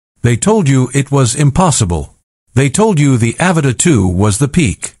They told you it was impossible. They told you the Avata 2 was the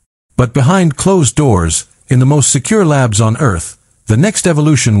peak. But behind closed doors, in the most secure labs on Earth, the next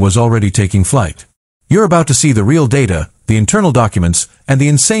evolution was already taking flight. You're about to see the real data, the internal documents, and the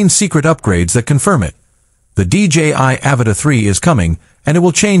insane secret upgrades that confirm it. The DJI Avata 3 is coming, and it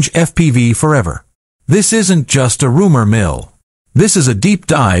will change FPV forever. This isn't just a rumor mill. This is a deep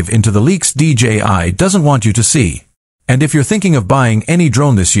dive into the leaks DJI doesn't want you to see. And if you're thinking of buying any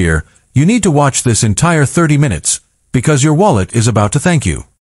drone this year, you need to watch this entire 30 minutes, because your wallet is about to thank you.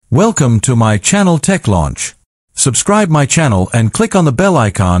 Welcome to my channel Tech Launch. Subscribe my channel and click on the bell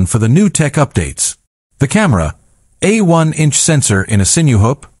icon for the new tech updates. The camera, a 1-inch sensor in a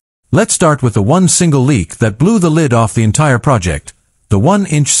Cinewhoop. Let's start with the one single leak that blew the lid off the entire project, the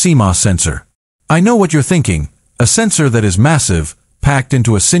 1-inch CMOS sensor. I know what you're thinking, a sensor that is massive, packed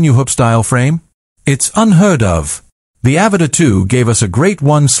into a Cinewhoop-style frame? It's unheard of. The Avata 2 gave us a great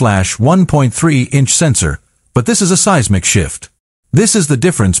 1/1.3-inch sensor, but this is a seismic shift. This is the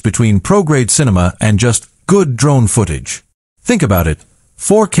difference between pro-grade cinema and just good drone footage. Think about it,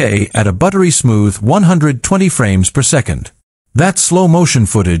 4K at a buttery-smooth 120 frames per second. That's slow-motion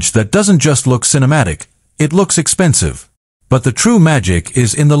footage that doesn't just look cinematic, it looks expensive. But the true magic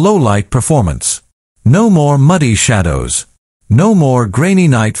is in the low-light performance. No more muddy shadows. No more grainy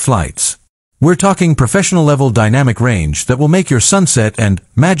night flights. We're talking professional-level dynamic range that will make your sunset and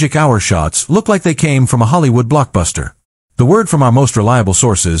magic hour shots look like they came from a Hollywood blockbuster. The word from our most reliable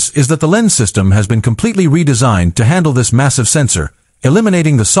sources is that the lens system has been completely redesigned to handle this massive sensor,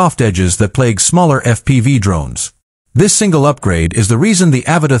 eliminating the soft edges that plague smaller FPV drones. This single upgrade is the reason the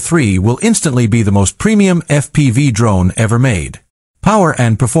Avata 3 will instantly be the most premium FPV drone ever made. Power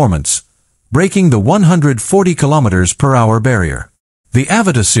and performance. Breaking the 140 km/h barrier. The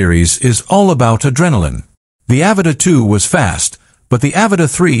Avata series is all about adrenaline. The Avata 2 was fast, but the Avata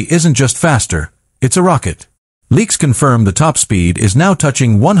 3 isn't just faster, it's a rocket. Leaks confirm the top speed is now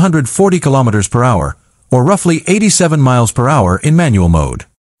touching 140 km/h, or roughly 87 mph in manual mode.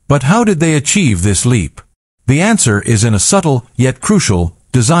 But how did they achieve this leap? The answer is in a subtle, yet crucial,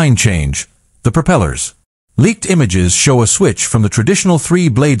 design change: the propellers. Leaked images show a switch from the traditional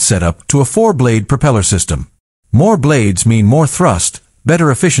 3-blade setup to a 4-blade propeller system. More blades mean more thrust,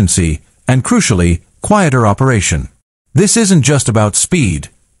 better efficiency, and crucially, quieter operation. This isn't just about speed,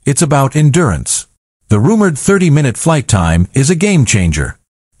 it's about endurance. The rumored 30-minute flight time is a game-changer.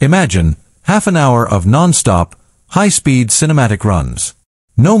 Imagine, half an hour of non-stop, high-speed cinematic runs.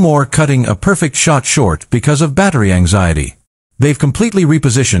 No more cutting a perfect shot short because of battery anxiety. They've completely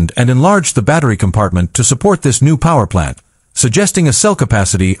repositioned and enlarged the battery compartment to support this new power plant, suggesting a cell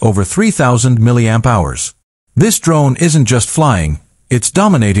capacity over 3,000 mAh. This drone isn't just flying, it's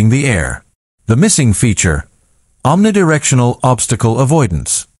dominating the air. The missing feature: omnidirectional obstacle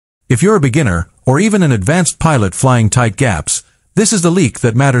avoidance. If you're a beginner, or even an advanced pilot flying tight gaps, this is the leak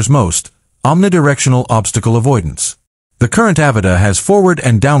that matters most: omnidirectional obstacle avoidance. The current Avata has forward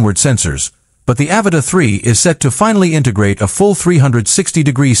and downward sensors, but the Avata 3 is set to finally integrate a full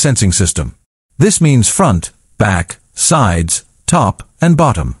 360-degree sensing system. This means front, back, sides, top, and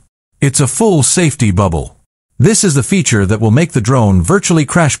bottom. It's a full safety bubble. This is the feature that will make the drone virtually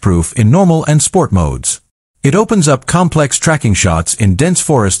crash-proof in normal and sport modes. It opens up complex tracking shots in dense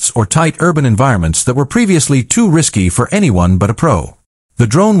forests or tight urban environments that were previously too risky for anyone but a pro. The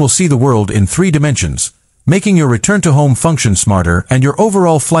drone will see the world in 3 dimensions, making your return-to-home function smarter and your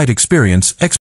overall flight experience